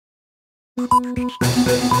সবাইকে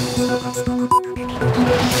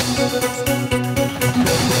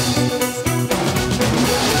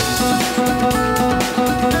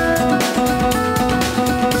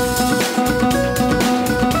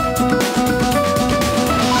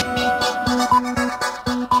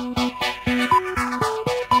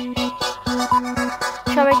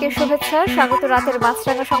শুভেচ্ছা, স্বাগত রাতের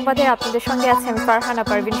মাছরাঙা সংবাদে। আপনাদের সঙ্গে আছে আমি ফারহানা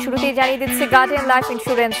পারভিন। শুরুতেই জানিয়ে দিচ্ছি গার্ডিয়ান লাইফ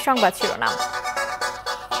ইন্স্যুরেন্স সংবাদ শিরোনাম।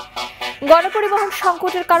 গণপরিবহন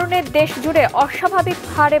সংকটের কারণে দেশ জুড়ে অস্বাভাবিক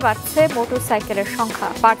হারে বাড়ছে মোটরসাইকেলের সংখ্যা,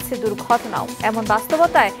 বাড়ছে দুর্ঘটনাও। এমন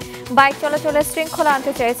বাস্তবতায় বাইক চলাচলের শৃঙ্খলা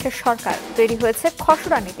আনতে চাইছে সরকার। তৈরি হয়েছে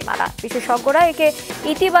খসড়া নীতিমালা। বিশেষজ্ঞরা একে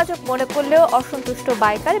ইতিবাচক মনে করলেও অসন্তুষ্ট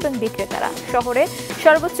বাইকার এবং বিক্রেতারা। শহরে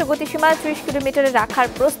সর্বোচ্চ গতিসীমা 30 কিলোমিটারে রাখার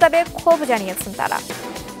প্রস্তাবে ক্ষোভ জানিয়েছেন তারা।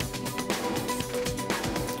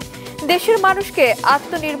 দেশের মানুষকে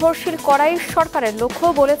আত্মনির্ভরশীল করাই সরকারের লক্ষ্য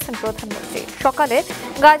বলেছেন প্রধানমন্ত্রী। সকালে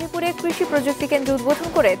গাজীপুরে কৃষি প্রযুক্তি কেন্দ্র উদ্বোধন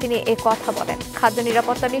করে তিনি এ কথা বলেন। খাদ্য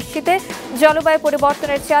নিরাপত্তা নিশ্চিতে জলবায়ু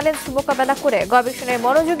পরিবর্তনের চ্যালেঞ্জ মোকাবেলা করে গবেষণায়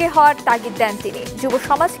মনোযোগী হওয়ার তাগিদ দেন তিনি। যুব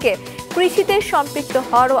সমাজকে কৃষিতে সম্পৃক্ত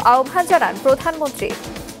হওয়ারও আহ্বান জানান প্রধানমন্ত্রী।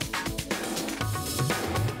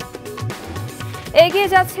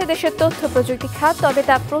 এগিয়ে যাচ্ছে দেশের তথ্য প্রযুক্তি খাত, তবে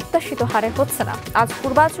তা প্রত্যাশিত হারে হচ্ছে না। আজ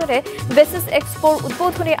পূর্বাঞ্চলে বেসিস এক্সপোর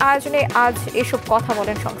উদ্বোধনী আয়োজনে আজ এসব কথা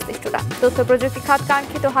বলেন সংশ্লিষ্টরা। তথ্য প্রযুক্তি খাত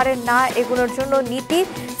কাঙ্ক্ষিত হারে না এগুলোর জন্য নীতি,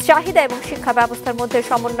 চাহিদা এবং শিক্ষা ব্যবস্থার মধ্যে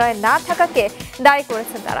সমন্বয় না থাকাকে দায়ী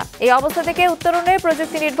করেছেন তারা। এই অবস্থা থেকে উত্তরণে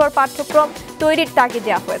প্রযুক্তি নির্ভর পাঠ্যক্রম তৈরির তাগিদ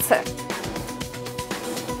দেওয়া হয়েছে।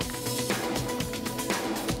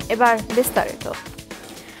 এবার বিস্তারিত।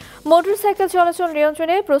 মোটরসাইকেল চলাচল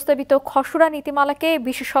নিয়ন্ত্রণে প্রস্তাবিত খসড়া নীতিমালাকে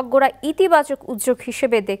বিশেষজ্ঞরা ইতিবাচক উদ্যোগ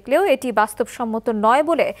হিসেবে দেখলেও এটি বাস্তবসম্মত নয়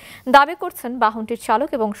বলে দাবি করছেন বাহনটির চালক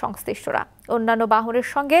এবং সংশ্লিষ্টরা। অন্যান্য বাহনের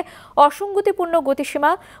সঙ্গে অসঙ্গতিপূর্ণ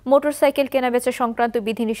গতিসীমা, মোটরসাইকেল কেনাবেচা সংক্রান্ত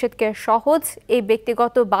বিধিনিষেধকে সহজ এই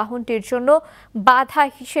ব্যক্তিগত বাহনটির জন্য বাধা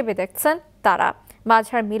হিসেবে দেখছেন তারা।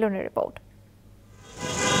 মাঝার মিলনের রিপোর্ট।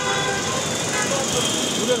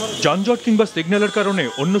 যানজট কিংবা সিগন্যালের কারণে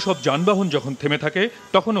অন্য সব যানবাহন যখন থেমে থাকে,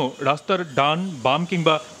 তখনও রাস্তার ডান, বাম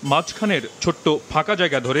কিংবা মাঝখানের ছোট্ট ফাঁকা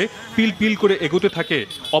জায়গা ধরে পিল পিল করে এগোতে থাকে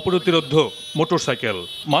অপ্রতিরোধ্য মোটরসাইকেল।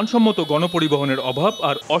 মানসম্মত গণপরিবহনের অভাব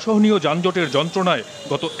আর অসহনীয় যানজটের যন্ত্রণায়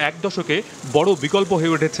গত এক দশকে বড় বিকল্প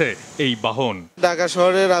হয়ে উঠেছে এই বাহন। ঢাকা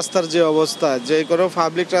শহরের রাস্তার যে অবস্থা, যে কোনো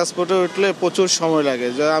পাবলিক ট্রান্সপোর্টে উঠলে প্রচুর সময় লাগে।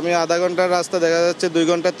 আমি আধা ঘন্টার রাস্তা দেখা যাচ্ছে 2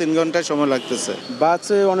 ঘন্টা 3 ঘন্টা সময় লাগতেছে।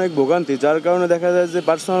 বাসে অনেক ভোগান্তি, যার কারণে দেখা যায় যে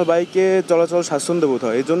পার্সোনাল বাইকে চলাচল স্বাচ্ছন্দ্য বোধ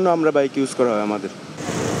হয়। এই জন্য আমরা বাইক ইউজ করা হয় আমাদের।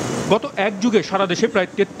 গত এক যুগে সারা দেশে প্রায়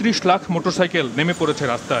 33 লাখ মোটরসাইকেল নেমে পড়েছে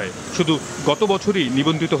রাস্তায়। শুধু গত বছরই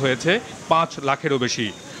নিবন্ধিত হয়েছে 5 লাখেরও বেশি।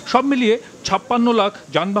 সব মিলিয়ে 56 লাখ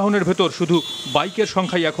যানবাহনের ভেতর শুধু বাইকের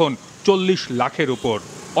সংখ্যাই এখন 40 লাখের উপর।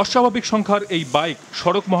 অস্বাভাবিক সংখ্যার এই বাইক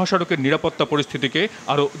সড়ক মহাসড়কের নিরাপত্তা পরিস্থিতিকে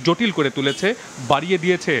আরও জটিল করে তুলেছে, বাড়িয়ে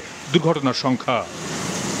দিয়েছে দুর্ঘটনার সংখ্যা।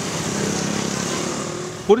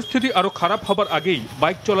 পরিস্থিতি আরও খারাপ হবার আগেই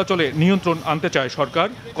বাইক চলাচলে নিয়ন্ত্রণ আনতে চায় সরকার।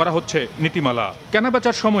 করা হচ্ছে নীতিমালা।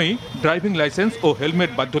 কেনাবেচার সময়ই ড্রাইভিং লাইসেন্স ও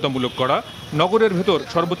হেলমেট বাধ্যতামূলক করা, নগরের ভেতর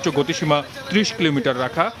সর্বোচ্চ গতিসীমা 30 কিলোমিটার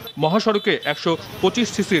রাখা, মহাসড়কে 125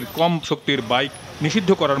 সিসির কম শক্তির বাইক নিষিদ্ধ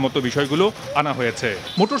করার মতো বিষয়গুলো আনা হয়েছে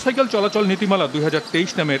মোটরসাইকেল চলাচল নীতিমালা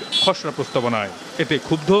 2023 নামের খসড়া প্রস্তাবনায়। এতে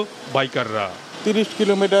ক্ষুব্ধ বাইকাররা। 30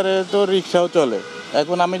 কিলোমিটারে তো রিক্সাও চলে।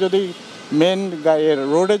 এখন আমি যদি মেন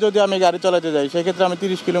রোডে যদি আমি গাড়ি চালাতে যাই, সেক্ষেত্রে আমি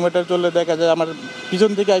 30 কিলোমিটার চললে দেখা যায় আমার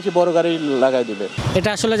পিছন থেকে এসে বড় গাড়ি লাগাই দিবে। এটা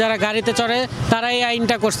আসলে যারা গাড়িতে চড়ে তারা এই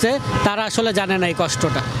আইনটা করছে, তারা আসলে জানে না এই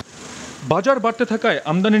কষ্টটা। বাজার বাড়তে থাকায়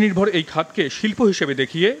আমদানি নির্ভর এই খাতকে শিল্প হিসেবে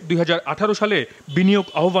দেখিয়ে 2018 সালে বিনিয়োগ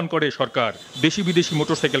আহ্বান করে সরকার। দেশি বিদেশি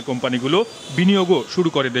মোটরসাইকেল কোম্পানিগুলো বিনিয়োগও শুরু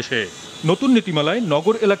করে দেশে। নতুন নীতিমালায়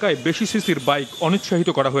নগর এলাকায় বেশি সিসির বাইক অনুৎসাহিত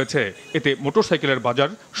করা হয়েছে। এতে মোটরসাইকেলের বাজার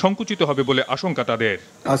সংকুচিত হবে বলে আশঙ্কা তাদের।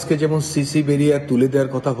 আজকে যেমন সিসি ব্যারিয়ার তুলে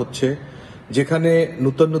দেওয়ার কথা হচ্ছে, যেখানে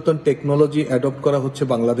নতুন নতুন টেকনোলজি অ্যাডপ্ট করা হচ্ছে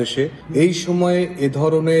বাংলাদেশে, এই সময়ে এ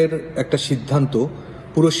ধরনের একটা সিদ্ধান্ত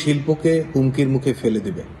পুরো শিল্পকে হুমকির মুখে ফেলে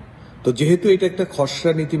দেবে। তো যেহেতু এটা একটা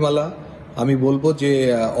খসড়া নীতিমালা, আমি বলবো যে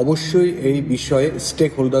অবশ্যই এই বিষয়ে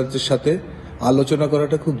স্টেক হোল্ডারদের সাথে আলোচনা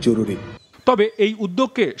করাটা খুব জরুরি। তবে এই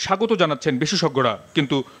উদ্যোগকে স্বাগত জানাচ্ছেন বিশেষজ্ঞরা,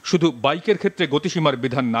 কিন্তু শুধু বাইকের ক্ষেত্রে গতিসীমার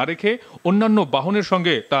বিধান না রেখে অন্যান্য বাহনের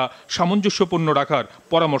সঙ্গে তা সামঞ্জস্যপূর্ণ রাখার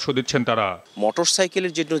পরামর্শ দিচ্ছেন তারা।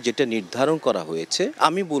 মোটরসাইকেলের জন্য যেটা নির্ধারণ করা হয়েছে,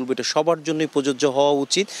 আমি বলবো এটা সবার জন্যই প্রযোজ্য হওয়া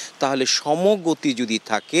উচিত। তাহলে সমগতি যদি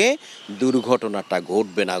থাকে দুর্ঘটনাটা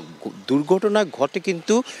ঘটবে না। দুর্ঘটনা ঘটে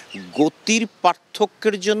কিন্তু গতির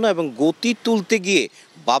পার্থক্যের জন্য এবং গতি তুলতে গিয়ে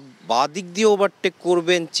বা দিক দিয়ে ওভারটেক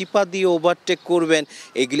করবেন, চিপা দিয়ে ওভারটেক করবেন,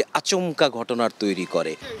 এগুলি আচমকা ঘটনার তৈরি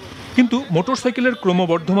করে। কিন্তু মোটরসাইকেলের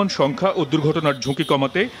ক্রমবর্ধমান সংখ্যা ও দুর্ঘটনার ঝুঁকি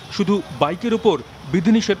কমাতে শুধু বাইকের উপর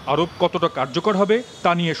বিধিনিষেধ আরোপ কতটা কার্যকর হবে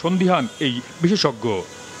তা নিয়ে সন্দিহান এই বিশেষজ্ঞ।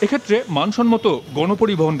 এক্ষেত্রে মানসম্মত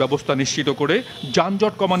গণপরিবহন ব্যবস্থা নিশ্চিত করে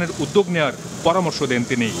যানজট কমানোর উদ্যোগ নেয়ার পরামর্শ দেন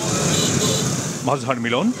তিনি। মাজহার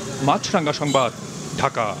মিলন, মাছরাঙ্গা সংবাদ,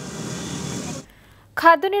 ঢাকা।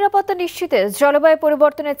 খাদ্য নিরাপত্তা নিশ্চিতে জলবায়ু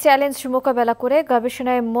পরিবর্তনের চ্যালেঞ্জ মোকাবেলা করে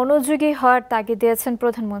গবেষণায় মনোযোগী হওয়ার তাগিদ দিয়েছেন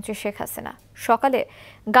প্রধানমন্ত্রী শেখ হাসিনা। সকালে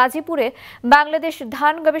গাজীপুরে বাংলাদেশ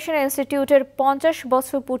ধান গবেষণা ইনস্টিটিউটের 50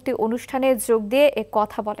 বছর পূর্তি অনুষ্ঠানে যোগ দিয়ে এ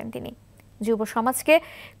কথা বলেন তিনি। যুব সমাজকে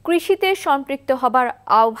কৃষিতে সম্পৃক্ত হবার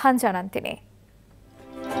আহ্বান জানান তিনি।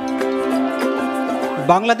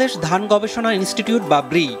 বাংলাদেশ ধান গবেষণা ইনস্টিটিউট বা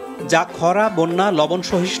ব্রি, যা খরা, বন্যা, লবণ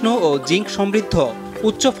সহিষ্ণু ও জিঙ্ক সমৃদ্ধ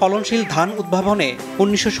উচ্চ ফলনশীল ধান উদ্ভাবনে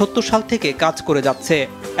 1970 সাল থেকে কাজ করে যাচ্ছে।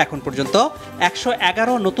 এখন পর্যন্ত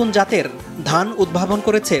 111 নতুন জাতের ধান উদ্ভাবন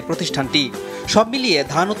করেছে প্রতিষ্ঠানটি। সব মিলিয়ে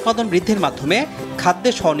ধান উৎপাদন বৃদ্ধির মাধ্যমে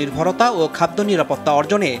খাদ্যে স্বনির্ভরতা ও খাদ্য নিরাপত্তা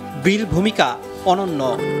অর্জনে ব্রির ভূমিকা অনন্য।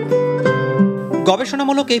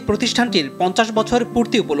 গবেষণামূলক এই প্রতিষ্ঠানটির 50 বছর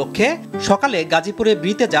পূর্তি উপলক্ষে সকালে গাজীপুরে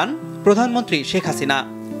ব্রিতে যান প্রধানমন্ত্রী শেখ হাসিনা।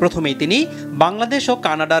 প্রথমেই তিনি বাংলাদেশ ও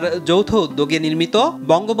কানাডার যৌথ উদ্যোগে নির্মিত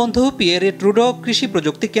বঙ্গবন্ধু পিয়েরে ট্রুডো কৃষি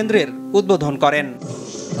প্রযুক্তি কেন্দ্রের উদ্বোধন করেন।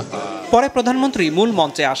 পরে প্রধানমন্ত্রী মূল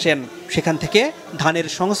মঞ্চে আসেন। সেখান থেকে ধানের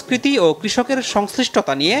সংস্কৃতি ও কৃষকের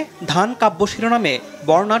সংশ্লিষ্টতা নিয়ে ধান কাব্য শিরোনামে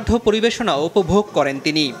বর্ণাঢ্য পরিবেশনা উপভোগ করেন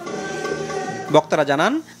তিনি। বক্তারা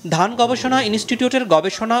জানান, ধান গবেষণা ইনস্টিটিউটের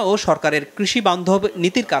গবেষণা ও সরকারের কৃষি বান্ধব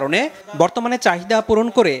নীতির কারণে বর্তমানে চাহিদা পূরণ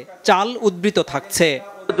করে চাল উদ্বৃত থাকছে।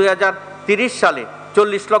 2030 সালে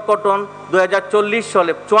 40 লক্ষ টন, 2040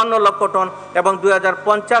 সালে 54 লক্ষ টন এবং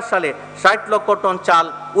 2050 সালে 60 লক্ষ টন চাল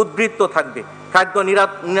উদ্বৃত্ত থাকবে। খাদ্য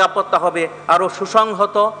নিরাপত্তা হবে আরও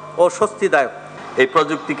সুসংহত ও স্বস্তিদায়ক। এই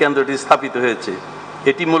প্রযুক্তি কেন্দ্রটি স্থাপিত হয়েছে।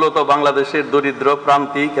 এটি মূলত বাংলাদেশের দরিদ্র,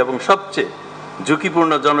 প্রান্তিক এবং সবচেয়ে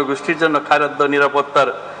ঝুঁকিপূর্ণ জনগোষ্ঠীর জন্য খাদ্য নিরাপত্তার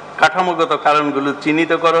কাঠামোগত কারণগুলো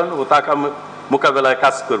চিহ্নিতকরণ ও তা মোকাবেলায়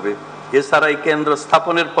কাজ করবে। এছাড়া এই কেন্দ্র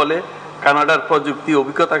স্থাপনের ফলে কানাডার প্রযুক্তি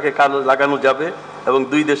অভিজ্ঞতাকে কাজে লাগানো যাবে এবং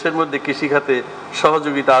দুই দেশের মধ্যে কৃষিখাতে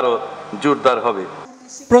সহযোগিতা আরও জোরদার হবে।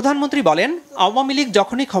 প্রধানমন্ত্রী বলেন, আওয়ামী লীগ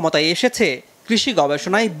যখনই ক্ষমতায় এসেছে কৃষি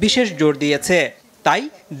গবেষণায় বিশেষ জোর দিয়েছে। তাই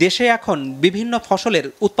দেশে এখন বিভিন্ন ফসলের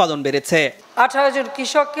উৎপাদন বেড়েছে। 18 জন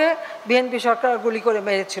কৃষককে বিএনপি সরকার গুলি করে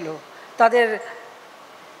মেরেছিল। তাদের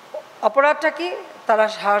অপরাধটা কি? তারা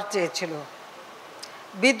সার চেয়েছিল।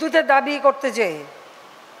 বিদ্যুতের দাবি করতে যেয়ে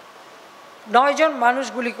 9 জন মানুষ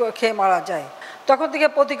গুলি খেয়ে মারা যায়। তখন থেকে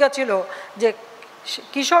প্রতিজ্ঞা ছিল যে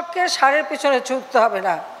কৃষককে সারের পিছনে ছুটতে হবে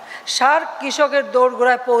না, সার কৃষকের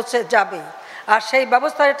দোরগোড়ায় পৌঁছে যাবে। আর সেই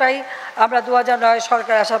ব্যবস্থাটাই আমরা 2009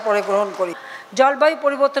 সরকার আসার পরে গ্রহণ করি। জলবায়ু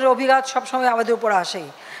পরিবর্তনের অভিঘাত সবসময় আমাদের উপর আসে,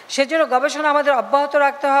 সেজন্য গবেষণা আমাদের অব্যাহত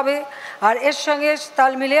রাখতে হবে আর এর সঙ্গে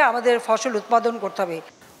তাল মিলিয়ে আমাদের ফসল উৎপাদন করতে হবে।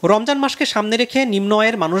 রমজান মাসকে সামনে রেখে নিম্ন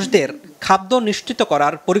আয়ের মানুষদের খাদ্য নিশ্চিত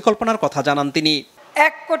করার পরিকল্পনার কথা জানান তিনি।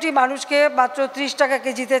 1 কোটি মানুষকে মাত্র 30 টাকা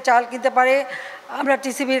কেজিতে চাল কিনতে পারে আমরা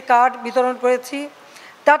টিসিবির কার্ড বিতরণ করেছি।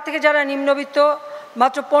 তার থেকে যারা নিম্নবিত্ত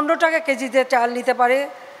মাত্র 15 টাকা কেজিতে চাল নিতে পারে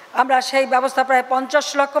আমরা সেই ব্যবস্থা প্রায় 50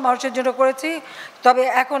 লক্ষ মানুষের জন্য করেছি। তবে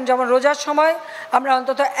এখন যেমন রোজার সময় আমরা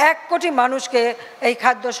অন্তত 1 কোটি মানুষকে এই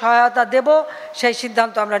খাদ্য সহায়তা দেব, সেই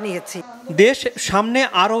সিদ্ধান্ত আমরা নিয়েছি। দেশ সামনে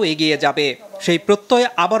আরও এগিয়ে যাবে, সেই প্রত্যয়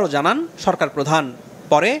আবারও জানান সরকার প্রধান।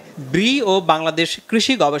 পরে ব্রি ও বাংলাদেশ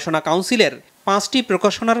কৃষি গবেষণা কাউন্সিলের 5টি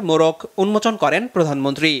প্রকাশনার মোড়ক উন্মোচন করেন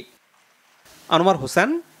প্রধানমন্ত্রী। আনোয়ার হোসেন,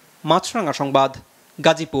 মাছরাঙ্গা সংবাদ,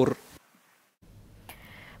 গাজীপুর।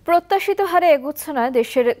 প্রত্যাশিত হারে এগুচ্ছে না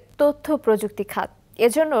দেশের তথ্য প্রযুক্তি খাত।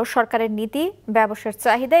 এজন্য সরকারের নীতি, ব্যবসার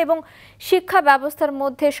চাহিদা এবং শিক্ষা ব্যবস্থার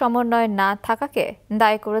মধ্যে সমন্বয় না থাকাকে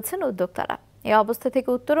দায়ী করেছেন উদ্যোক্তারা। এই অবস্থা থেকে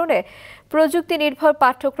উত্তরণে প্রযুক্তি নির্ভর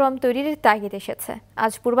পাঠ্যক্রম তৈরির তাগিদ এসেছে।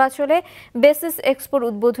 আজ পূর্বাঞ্চলে বেসিস এক্সপোর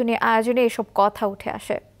উদ্বোধনী আয়োজনে এসব কথা উঠে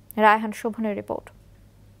আসে। রায়হান শোভনের রিপোর্ট।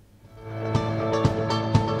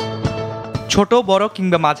 ছোট, বড়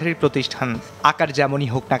কিংবা মাঝারি প্রতিষ্ঠান, আকার যেমনই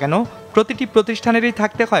হোক না কেন, প্রতিটি প্রতিষ্ঠানেরই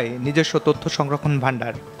থাকতে হয় নিজস্ব তথ্য সংরক্ষণ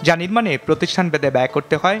ভাণ্ডার, যা নির্মাণে প্রতিষ্ঠান ভেদে ব্যয়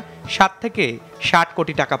করতে হয় 7 থেকে 60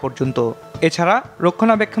 কোটি টাকা পর্যন্ত। এছাড়া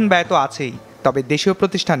রক্ষণাবেক্ষণ ব্যয় তো আছেই। তবে দেশীয়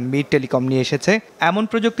প্রতিষ্ঠান মিড টেলিকম নিয়ে এসেছে এমন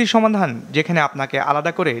প্রযুক্তির সমাধান যেখানে আপনাকে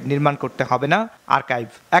আলাদা করে নির্মাণ করতে হবে না আর্কাইভ।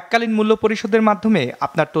 এককালীন মূল্য পরিশোধের মাধ্যমে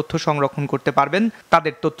আপনার তথ্য সংরক্ষণ করতে পারবেন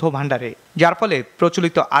তাদের তথ্য ভাণ্ডারে, যার ফলে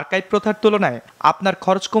প্রচলিত আর্কাইভ প্রথার তুলনায় আপনার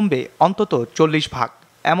খরচ কমবে অন্তত 40 ভাগ,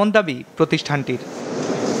 এমন দাবি প্রতিষ্ঠানটির।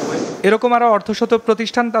 এরকম আরও অর্ধশত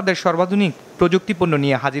প্রতিষ্ঠান তাদের সর্বাধুনিক প্রযুক্তিপণ্য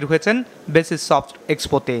নিয়ে হাজির হয়েছেন বেসিস সফট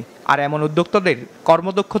এক্সপোতে। আর এমন উদ্যোক্তাদের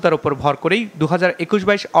কর্মদক্ষতার উপর ভর করেই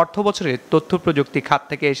 2021-22 অর্থ বছরে তথ্য প্রযুক্তি খাত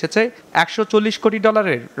থেকে এসেছে $140 কোটি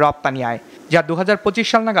রপ্তানি আয়, যা 2025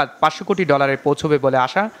 সাল নাগাদ $500 কোটি পৌঁছবে বলে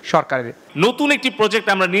আশা সরকারের। নতুন একটি প্রজেক্ট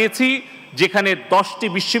আমরা নিয়েছি, যেখানে 10টি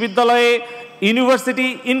বিশ্ববিদ্যালয়ে ইউনিভার্সিটি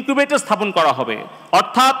ইনকিউবেটর স্থাপন করা হবে,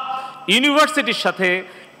 অর্থাৎ ইউনিভার্সিটির সাথে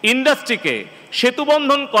ইন্ডাস্ট্রিকে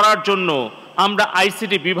সেতুবন্ধন করার জন্য আমরা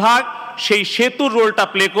আইসিটি বিভাগ সেই সেতুর রোলটা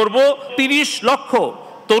প্লে করব। 30 লক্ষ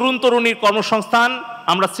তরুণ তরুণীর কর্মসংস্থান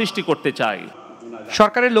আমরা সৃষ্টি করতে চাই।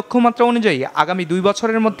 সরকারের লক্ষ্যমাত্রা অনুযায়ী আগামী 2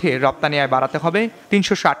 বছরের মধ্যে রপ্তানি আয় বাড়াতে হবে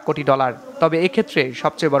 $360 কোটি। তবে এক্ষেত্রে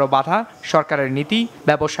সবচেয়ে বড় বাধা সরকারের নীতি,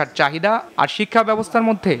 ব্যবসার চাহিদা আর শিক্ষা ব্যবস্থার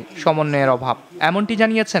মধ্যে সমন্বয়ের অভাব, এমনটি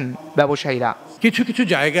জানিয়েছেন ব্যবসায়ীরা। কিছু কিছু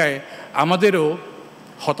জায়গায় আমাদেরও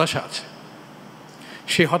হতাশা আছে।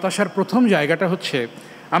 সেই হতাশার প্রথম জায়গাটা হচ্ছে,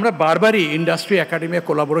 আমরা বারবারই ইন্ডাস্ট্রি একাডেমিয়া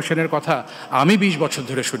কোলাবোরেশনের কথা আমি 20 বছর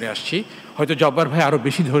ধরে শুনে আসছি, হয়তো জব্বার ভাই আরও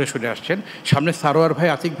বেশি ধরে শুনে আসছেন, সামনে সারোয়ার ভাই,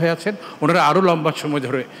 আতিক ভাই আছেন, ওনারা আরও লম্বা সময়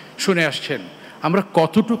ধরে শুনে আসছেন। আমরা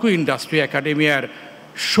কতটুকু ইন্ডাস্ট্রি একাডেমিয়ার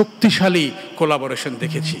শক্তিশালী কোলাবোরেশন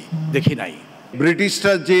দেখি নাই।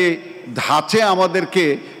 ব্রিটিশরা যে ধাঁচে আমাদেরকে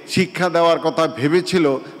শিক্ষা দেওয়ার কথা ভেবেছিল,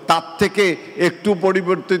 তার থেকে একটু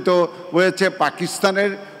পরিবর্তিত হয়েছে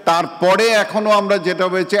পাকিস্তানের। তারপরে এখনও আমরা যেটা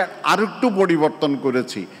হয়েছে আরও একটু পরিবর্তন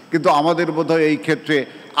করেছি, কিন্তু আমাদের বোধহয় এই ক্ষেত্রে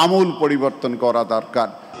আমূল পরিবর্তন করা দরকার।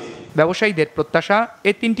 ব্যবসায়ীদের প্রত্যাশা,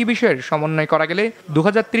 এই 3টি বিষয়ের সমন্বয় করা গেলে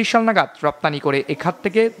 2030 সাল নাগাদ রপ্তানি করে এ খাত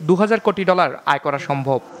থেকে $2000 কোটি আয় করা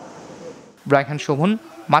সম্ভব। ব্রাইহান শোভন,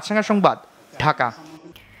 মাছরাঙা সংবাদ, ঢাকা।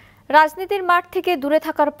 রাজনীতির মাঠ থেকে দূরে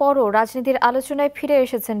থাকার পরও রাজনীতির আলোচনায় ফিরে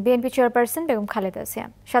এসেছেন বিএনপি চেয়ারপারসন বেগম খালেদা জিয়া।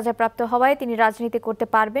 সাজাপ্রাপ্ত হওয়ায় তিনি রাজনীতি করতে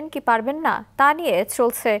পারবেন কি পারবেন না তা নিয়ে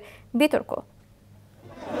চলছে বিতর্ক।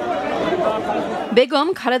 বেগম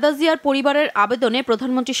খালেদা জিয়ার পরিবারের আবেদনে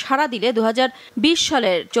প্রধানমন্ত্রী সাড়া দিলে 2020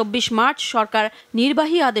 সালের 24 মার্চ সরকার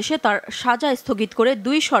নির্বাহী আদেশে তার সাজা স্থগিত করে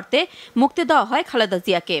 2 শর্তে মুক্তি দেওয়া হয় খালেদা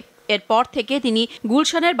জিয়াকে। এরপর থেকে তিনি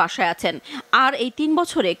গুলশানের বাসায় আছেন। আর এই 3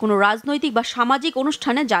 বছরে কোনো রাজনৈতিক বা সামাজিক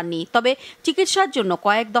অনুষ্ঠানে যাননি, তবে চিকিৎসার জন্য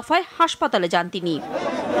কয়েক দফায় হাসপাতালে যান তিনি।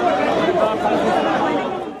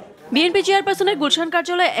 বিএনপি চেয়ারপারসনের গুলশান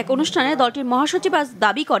কার্যালয়ে এক অনুষ্ঠানে দলটির মহাসচিব আজ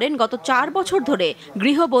দাবি করেন, গত 4 বছর ধরে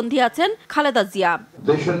গৃহবন্দী আছেন খালেদা জিয়া।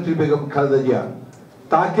 দেশনেত্রী বেগম খালেদা জিয়া,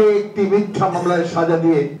 তাকে একটি মিথ্যা মামলায় সাজা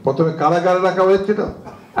দিয়ে প্রথমে কারাগারে রাখা হয়েছিল,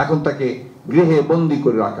 এখন তাকে গৃহে বন্দী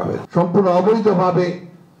করে রাখা হয়েছে। সম্পূর্ণ অবৈধভাবে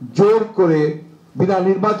জোর করে বিনা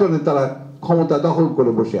নির্বাচনে তারা ক্ষমতা দখল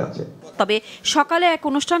করে বসে আছে। তবে সকালে এক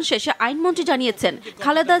অনুষ্ঠান শেষে আইনমন্ত্রী জানিয়েছেন,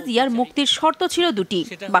 খালেদা জিয়ার মুক্তির শর্ত ছিল 2টি,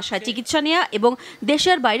 বাসায় চিকিৎসা নেওয়া এবং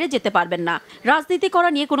দেশের বাইরে যেতে পারবেন না। রাজনীতি করা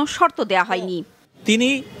নিয়ে কোনো শর্ত দেয়া হয়নি। তিনি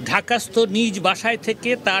ঢাকাস্থ নিজ বাসায় থেকে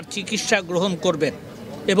তার চিকিৎসা গ্রহণ করবেন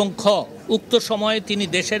এবং উক্ত সময়ে তিনি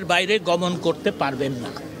দেশের বাইরে গমন করতে পারবেন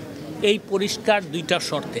না। এই পরিষ্কার 2টা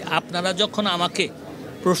শর্তে। আপনারা যখন আমাকে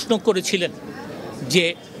প্রশ্ন করেছিলেন যে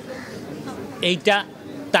এইটা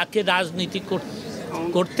তাকে রাজনীতি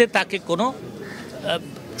করতে তাকে কোনো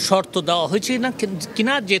শর্ত দেওয়া হয়েছে না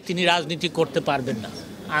কিনা যে তিনি রাজনীতি করতে পারবেন না,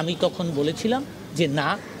 আমি তখন বলেছিলাম যে না,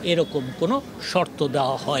 এরকম কোনো শর্ত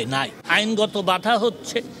দেওয়া হয় নাই। আইনগত বাধা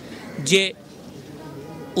হচ্ছে যে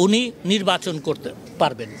উনি নির্বাচন করতে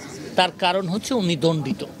পারবেন না, তার কারণ হচ্ছে উনি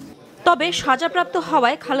দণ্ডিত। তবে সাজাপ্রাপ্ত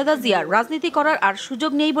হওয়ায় খালেদা জিয়ার রাজনীতি করার আর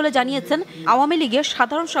সুযোগ নেই বলে জানিয়েছেন আওয়ামী লীগের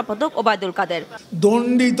সাধারণ সম্পাদক ওবায়দুল কাদের।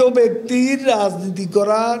 দণ্ডিত ব্যক্তির রাজনীতি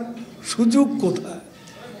করার সুযোগ কোথায়?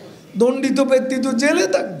 দণ্ডিত ব্যক্তি তো জেলে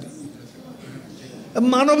থাকবে।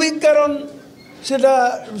 মানবিক কারণ সেটা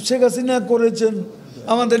শেখ হাসিনা করেছেন,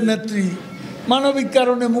 আমাদের নেত্রী মানবিক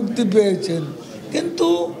কারণে মুক্তি পেয়েছেন, কিন্তু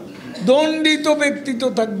দণ্ডিত ব্যক্তি তো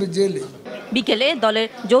থাকবে জেলে। বিকেলে দলের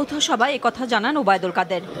যৌথ সভায় একথা জানান ওবায়দুল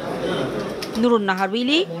কাদের। নুরুন নাহার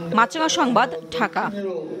উইলি, মাছরাঙা সংবাদ, ঢাকা।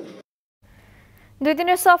 2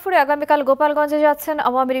 দিনের সফরে আগামীকাল গোপালগঞ্জে যাচ্ছেন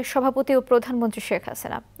আওয়ামী লীগ সভাপতি ও প্রধানমন্ত্রী শেখ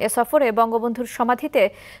হাসিনা। এ সফরে বঙ্গবন্ধুর সমাধিতে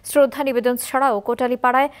শ্রদ্ধা নিবেদন ছাড়াও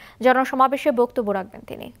কোটালীপাড়ায় জনসমাবেশে বক্তব্য রাখবেন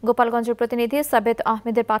তিনি। গোপালগঞ্জের প্রতিনিধি সাবেদ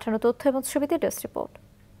আহমেদের পাঠানো তথ্য এবং ছবিতে ডেস্ক রিপোর্ট।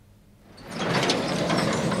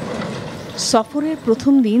 সফরের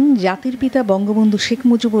প্রথম দিন জাতির পিতা বঙ্গবন্ধু শেখ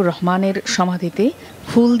মুজিবুর রহমানের সমাধিতে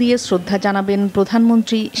ফুল দিয়ে শ্রদ্ধা জানাবেন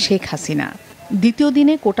প্রধানমন্ত্রী শেখ হাসিনা। দ্বিতীয়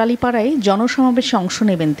দিনে কোটালীপাড়ায় জনসমাবেশে অংশ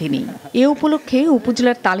নেবেন তিনি। এ উপলক্ষে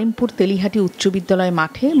উপজেলার তালিমপুর তেলিহাটি উচ্চ বিদ্যালয়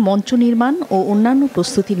মাঠে মঞ্চ নির্মাণ ও অন্যান্য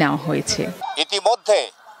প্রস্তুতি নেওয়া হয়েছে। ইতিমধ্যে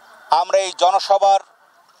আমরা এই জনসভার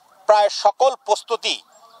প্রায় সকল প্রস্তুতি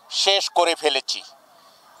শেষ করে ফেলেছি।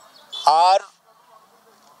 আর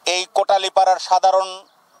এই কোটালীপাড়ার সাধারণ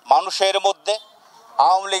মানুষের মধ্যে,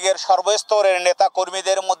 আওয়ামী লীগের সর্বস্তরের নেতা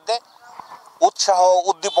কর্মীদের মধ্যে উৎসাহ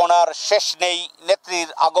উদ্দীপনার শেষ নেই নেত্রীর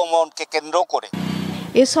আগমনকে কেন্দ্র করে।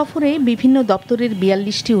 এ সফরে বিভিন্ন দপ্তরের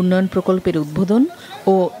 42টি উন্নয়ন প্রকল্পের উদ্বোধন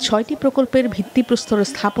ও 6টি প্রকল্পের ভিত্তিপ্রস্তর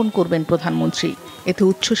স্থাপন করবেন প্রধানমন্ত্রী। এতে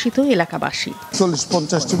উচ্ছ্বসিত এলাকাবাসী।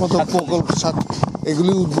 40-50টি মতো প্রকল্প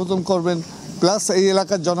এগুলি উদ্বোধন করবেন, প্লাস এই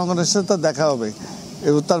এলাকার জনগণের সাথে দেখা হবে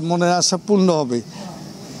এবং তার মনের আশা পূর্ণ হবে।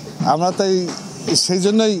 আমরা তাই সেই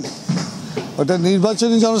জন্যই ওটা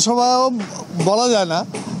নির্বাচনী জনসভাও বলা যায় না,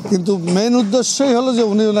 কিন্তু মেন উদ্দেশ্যই হলো যে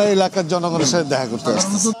উনি ওনার এলাকার জনগণের সাথে দেখা করতে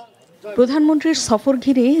আসছেন। প্রধানমন্ত্রীর সফর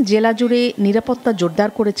ঘিরে জেলা জুড়ে নিরাপত্তা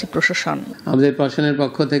জোরদার করেছে প্রশাসন। আমাদের প্রশাসনের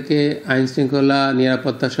পক্ষ থেকে আইন শৃঙ্খলা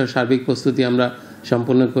নিরাপত্তা সহ সার্বিক প্রস্তুতি আমরা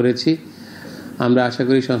সম্পন্ন করেছি। আমরা আশা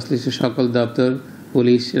করি সংশ্লিষ্ট সকল দপ্তর,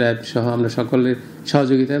 পুলিশ, র্যাব সহ আমরা সকলের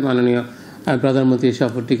সহযোগিতায় মাননীয় প্রধানমন্ত্রীর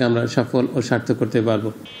সফরটিকে আমরা সফল ও সার্থক করতে পারব।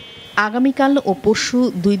 আগামীকাল ও পরশু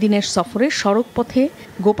 2 দিনের সফরে সড়ক পথে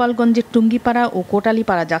গোপালগঞ্জের টুঙ্গিপাড়া ও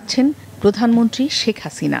কোটালীপাড়া যাচ্ছেন প্রধানমন্ত্রী শেখ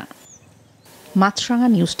হাসিনা। মাছরাঙা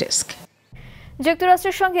নিউজ ডেস্ক।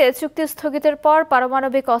 যুক্তরাষ্ট্রের সঙ্গে চুক্তি স্থগিতের পর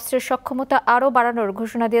পারমাণবিক অস্ত্রের সক্ষমতা আরও বাড়ানোর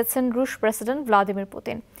ঘোষণা দিয়েছেন রুশ প্রেসিডেন্ট ভ্লাদিমির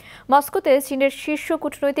পুতিন। মস্কোতে চীনের শীর্ষ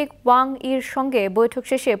কূটনৈতিক ওয়াং ইর সঙ্গে বৈঠক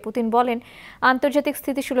শেষে পুতিন বলেন, আন্তর্জাতিক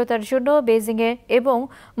স্থিতিশীলতার জন্য বেইজিংয়ে এবং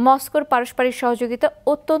মস্কোর পারস্পরিক সহযোগিতা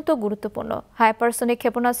অত্যন্ত গুরুত্বপূর্ণ। হাইপারসনিক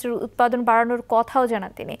ক্ষেপণাস্ত্রের উৎপাদন বাড়ানোর কথাও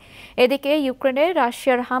জানান তিনি। এদিকে ইউক্রেনে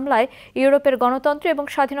রাশিয়ার হামলায় ইউরোপের গণতন্ত্র এবং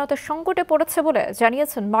স্বাধীনতা সংকটে পড়েছে বলে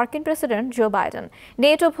জানিয়েছেন মার্কিন প্রেসিডেন্ট জো বাইডেন।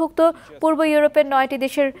 নেটোভুক্ত পূর্ব ইউরোপের 9টি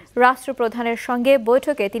দেশের রাষ্ট্রপ্রধানের সঙ্গে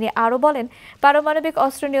বৈঠকে তিনি আরও বলেন, পারমাণবিক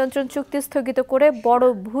অস্ত্র নিয়ন্ত্রণ চুক্তি স্থগিত করে বড়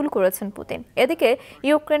ভুল করেছেন পুতিন। এদিকে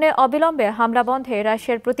ইউক্রেনে অবিলম্বে হামলা বন্ধে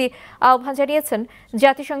রাশিয়ার প্রতি আহ্বান জানিয়েছেন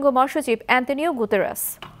জাতিসংঘ মহাসচিব অ্যান্তনিও গুতেরেস।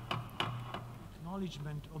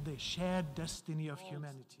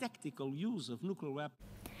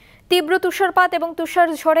 তীব্র তুষারপাত এবং তুষার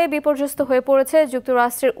ঝড়ে বিপর্যস্ত হয়ে পড়েছে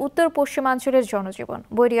যুক্তরাষ্ট্রের উত্তর পশ্চিমাঞ্চলের জনজীবন।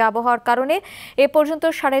 বৈরী আবহাওয়ার কারণে এ পর্যন্ত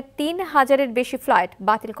 3,500-এর বেশি ফ্লাইট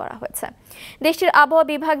বাতিল করা হয়েছে। দেশটির আবহাওয়া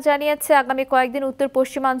বিভাগ জানিয়েছে, আগামী কয়েকদিন উত্তর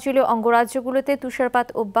পশ্চিমাঞ্চলীয় অঙ্গরাজ্যগুলোতে তুষারপাত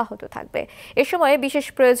অব্যাহত থাকবে। এ সময়ে বিশেষ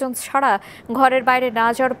প্রয়োজন ছাড়া ঘরের বাইরে না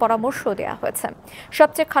যাওয়ার পরামর্শ দেওয়া হয়েছে।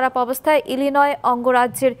 সবচেয়ে খারাপ অবস্থায় ইলিনয়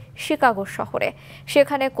অঙ্গরাজ্যের শিকাগো শহরে,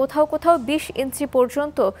 সেখানে কোথাও কোথাও 20 ইঞ্চি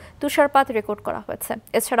পর্যন্ত তুষারপাত রেকর্ড করা হয়েছে।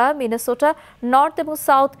 এছাড়া মিনেসোটা, নর্থ এবং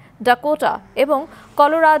সাউথ ডাকোটা এবং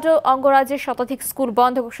কলোরাডো অঙ্গরাজ্যের শতাধিক স্কুল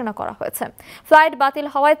বন্ধ ঘোষণা করা হয়েছে। ফ্লাইট বাতিল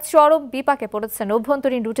হওয়ায় চরম বিপাকে পড়েছেন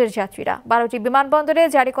অভ্যন্তরীণ রুটের যাত্রীরা। 12টি বিমানবন্দরে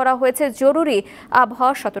জারি করা হয়েছে জরুরি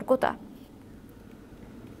আবহাওয়া সতর্কতা।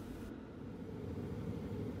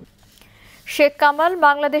 শেখ কামাল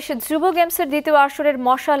বাংলাদেশ যুব গেমসের দ্বিতীয় আসরের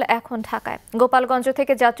মশাল এখন ঢাকায়। গোপালগঞ্জ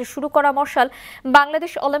থেকে যাত্রা শুরু করা মশাল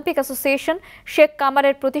বাংলাদেশ অলিম্পিক অ্যাসোসিয়েশন শেখ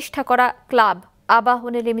কামালের প্রতিষ্ঠা করা ক্লাব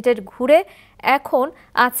আবাহনী লিমিটেড ঘুরে এখন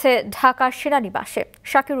আছে ঢাকার সেনানিবাসে।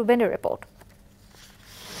 শাকির রুবেনের রিপোর্ট।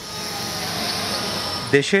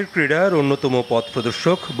 দেশের ক্রীড়ার অন্যতম পথ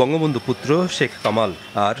প্রদর্শক বঙ্গবন্ধু পুত্র শেখ কামাল,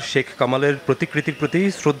 আর শেখ কামালের প্রতিকৃতির প্রতি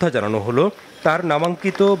শ্রদ্ধা জানানো হলো তার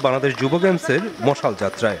নামাঙ্কিত বাংলাদেশ যুব গেমসের মশাল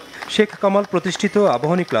যাত্রায়। শেখ কামাল প্রতিষ্ঠিত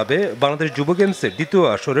আবাহনী ক্লাবে বাংলাদেশ যুব গেমসের দ্বিতীয়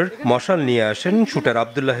আসরের মশাল নিয়ে আসেন শুটার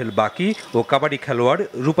আব্দুল্লাহিল বাকি ও কাবাডি খেলোয়াড়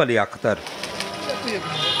রূপালী আক্তার।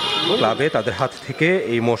 ক্লাবে তাদের হাত থেকে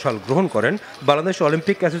এই মশাল গ্রহণ করেন বাংলাদেশ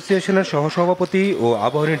অলিম্পিক অ্যাসোসিয়েশনের সহসভাপতি ও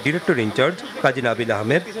আবাহনীর ডিরেক্টর ইনচার্জ কাজী নাবিল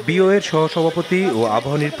আহমেদ, বিওএর সহসভাপতি ও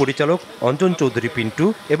আবাহনীর পরিচালক অঞ্জন চৌধুরী পিন্টু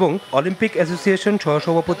এবং অলিম্পিক অ্যাসোসিয়েশন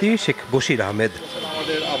সহসভাপতি শেখ বশির আহমেদ।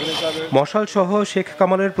 মশাল সহ শেখ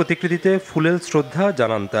কামালের প্রতিকৃতিতে ফুলেল শ্রদ্ধা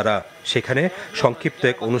জানান তারা। সেখানে সংক্ষিপ্ত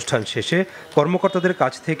এক অনুষ্ঠান শেষে কর্মকর্তাদের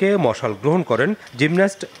কাছ থেকে মশাল গ্রহণ করেন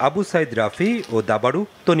জিমন্যাস্ট আবু সাইদ রাফি ও দাবাড়ু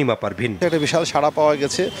তনিমা পারভিন। একটা বিশাল সাড়া পাওয়া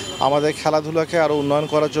গেছে আমাদের খেলাধুলাকে আরও উন্নয়ন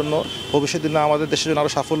করার জন্য, ভবিষ্যৎ দিনে আমাদের দেশের জন্য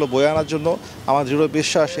আরও সাফল্য বয়ে আনার জন্য আমার দৃঢ়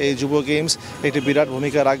বিশ্বাস এই যুব গেমস একটি বিরাট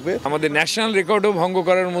ভূমিকা রাখবে। আমাদের ন্যাশনাল রেকর্ডও ভঙ্গ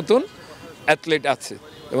করার মতন অ্যাথলেট আছে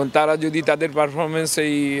এবং তারা যদি তাদের পারফরমেন্স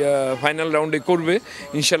এই ফাইনাল রাউন্ডে করবে,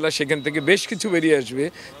 ইনশাল্লাহ সেখান থেকে বেশ কিছু বেরিয়ে আসবে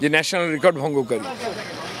যে ন্যাশনাল রেকর্ড ভঙ্গকারী।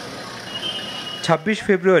 26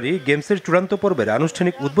 ফেব্রুয়ারি গেমসের চূড়ান্ত পর্বের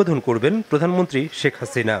আনুষ্ঠানিক উদ্বোধন করবেন প্রধানমন্ত্রী শেখ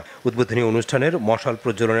হাসিনা। উদ্বোধনী অনুষ্ঠানের মশাল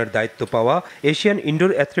প্রজ্বলনের দায়িত্ব পাওয়া এশিয়ান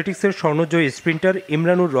ইনডোর অ্যাথলেটিক্সের স্বর্ণজয়ী স্প্রিন্টার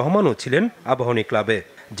ইমরানুর রহমানও ছিলেন আবাহনী ক্লাবে,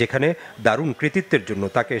 যেখানে দারুণ কৃতিত্বের জন্য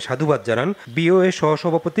তাকে সাধুবাদ জানান বিওএ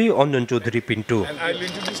সহসভাপতি অঞ্জন চৌধুরী পিন্টু।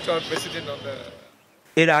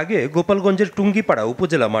 এর আগে গোপালগঞ্জের টুঙ্গিপাড়া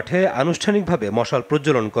উপজেলা মাঠে আনুষ্ঠানিকভাবে মশাল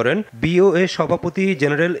প্রজ্বলন করেন বিওএ সভাপতি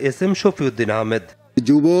জেনারেল SM শফিউদ্দিন আহমেদ।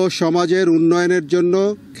 যুব সমাজের উন্নয়নের জন্য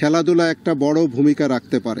খেলাধুলা একটা বড় ভূমিকা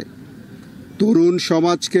রাখতে পারে। তরুণ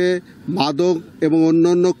সমাজকে মাদক এবং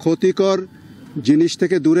অন্যান্য ক্ষতিকর জিনিস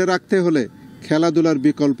থেকে দূরে রাখতে হলে খেলাধুলার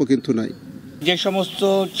বিকল্প কিন্তু নাই। যে সমস্ত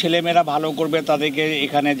ছেলেমেয়েরা ভালো করবে তাদেরকে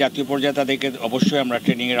এখানে জাতীয় পর্যায়ে তাদেরকে অবশ্যই আমরা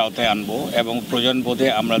ট্রেনিংয়ের আওতায় আনবো এবং প্রয়োজন বোধে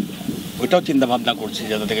আমরা ওইটাও চিন্তাভাবনা করছি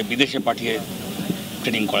যে তাদেরকে বিদেশে পাঠিয়ে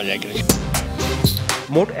ট্রেনিং করা যায় কিনা।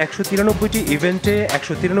 মোট 193টি ইভেন্টে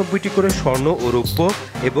 193টি করে স্বর্ণ ও রৌপ্য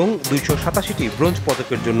এবং 287টি ব্রোঞ্জ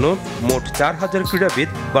পদকের জন্য মোট 4000 ক্রীড়াবিদ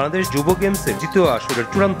বাংলাদেশ যুব গেমসের দ্বিতীয় আসরের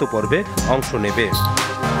চূড়ান্ত পর্বে অংশ নেবে।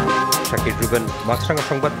 শাকির রুবেন, মাছরাঙা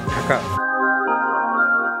সংবাদ, ঢাকা।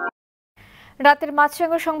 রাতের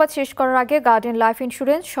মাছরাঙা সংবাদ শেষ করার আগে গার্ডেন লাইফ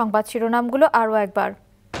ইন্স্যুরেন্স সংবাদ শিরোনামগুলো আরও একবার।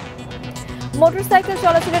 মোটরসাইকেল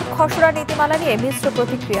চলাচলের খসড়া নীতিমালা নিয়ে মিশ্র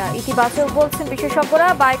প্রতিক্রিয়া, ইতিবাচক বলছেন বিশেষজ্ঞরা,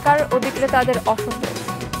 বাইকার ও বিক্রেতাদের অসন্তোষ।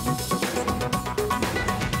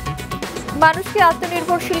 মানুষকে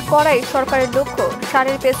আত্মনির্ভরশীল করাই সরকারের লক্ষ্য,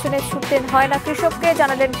 সারের পেছনে ছুটতে হয় না কৃষককে,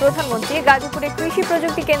 জানালেন প্রধানমন্ত্রী। গাজীপুরে কৃষি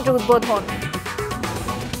প্রযুক্তি কেন্দ্র উদ্বোধন।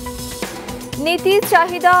 নীতি,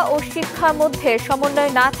 চাহিদা ও শিক্ষার মধ্যে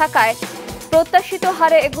সমন্বয় না থাকায় প্রত্যাশিত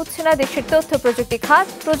হারে এগুচ্ছে না দেশের তথ্য প্রযুক্তি খাত,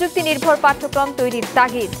 প্রযুক্তি নির্ভর পাঠ্যক্রম তৈরির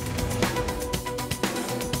তাগিদ।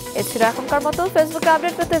 এছাড়া এখনকার মতো ফেসবুকে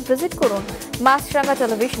আপডেট পেতে ভিজিট করুন মাছরাঙ্গা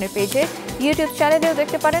টেলিভিশনের পেজে, ইউটিউব চ্যানেলেও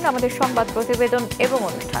দেখতে পারেন আমাদের সংবাদ প্রতিবেদন এবং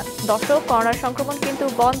অনুষ্ঠান। দর্শক, করোনা সংক্রমণ কিন্তু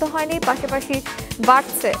বন্ধ হয়নি, পাশাপাশি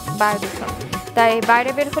বাড়ছে বায়ু দূষণ। তাই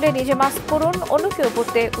বাইরে বের হলে নিজে মাস্ক পরুন, অন্যকেও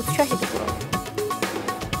পরতে উৎসাহিত করুন।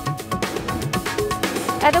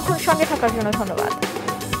 এতক্ষণ সঙ্গে থাকার জন্য ধন্যবাদ।